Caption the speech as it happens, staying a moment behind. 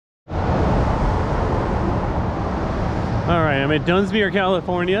All right, I'm at Dunsmuir,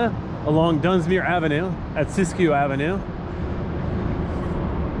 California, along Dunsmuir Avenue at Siskiyou Avenue.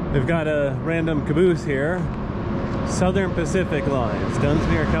 They've got a random caboose here. Southern Pacific Lines,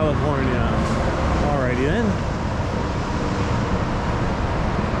 Dunsmuir, California. Alrighty then.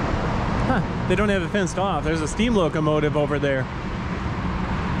 Huh, they don't have it fenced off. There's a steam locomotive over there.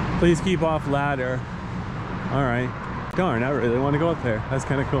 Please keep off ladder. All right. Darn, I really want to go up there. That's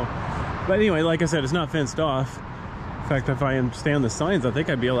kind of cool. But anyway, like I said, it's not fenced off. In fact, if I understand the signs, I think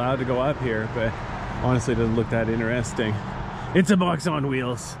I'd be allowed to go up here, but honestly, it doesn't look that interesting. It's a box on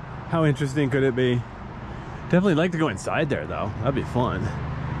wheels. How interesting could it be? Definitely like to go inside there, though. That'd be fun.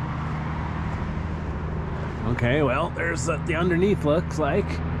 Okay, well, there's what the underneath looks like.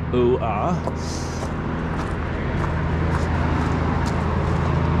 Ooh, ah.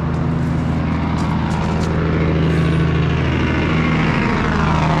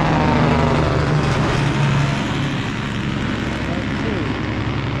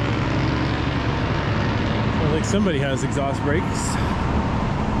 Somebody has exhaust brakes.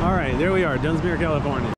 All right, there we are, Dunsmuir, California.